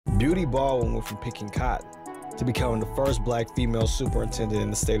Beauty Baldwin went from picking cotton to becoming the first black female superintendent in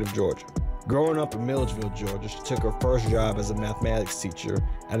the state of Georgia. Growing up in Milledgeville, Georgia, she took her first job as a mathematics teacher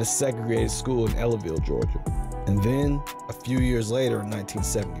at a segregated school in Ellaville, Georgia. And then, a few years later in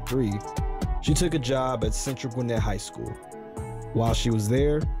 1973, she took a job at Central Gwinett High School. While she was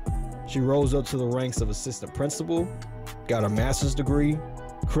there, she rose up to the ranks of assistant principal, got a master's degree,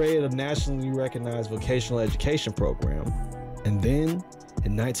 created a nationally recognized vocational education program, and then,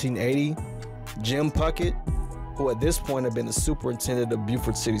 in 1980, Jim Puckett, who at this point had been the superintendent of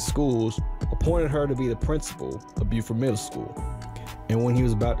Beaufort City Schools, appointed her to be the principal of Beaufort Middle School. And when he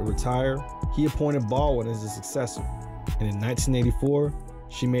was about to retire, he appointed Baldwin as his successor. And in 1984,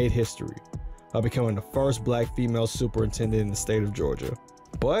 she made history by becoming the first black female superintendent in the state of Georgia.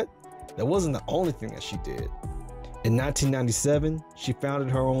 But that wasn't the only thing that she did. In 1997, she founded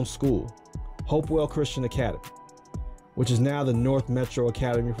her own school, Hopewell Christian Academy, which is now the North Metro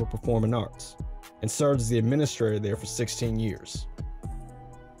Academy for Performing Arts, and served as the administrator there for 16 years.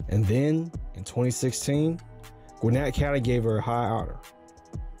 And then, in 2016, Gwinett County gave her a high honor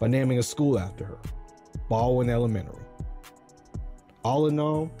by naming a school after her, Baldwin Elementary. All in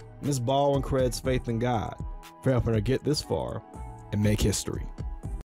all, Ms. Baldwin credits faith in God for helping her get this far and make history.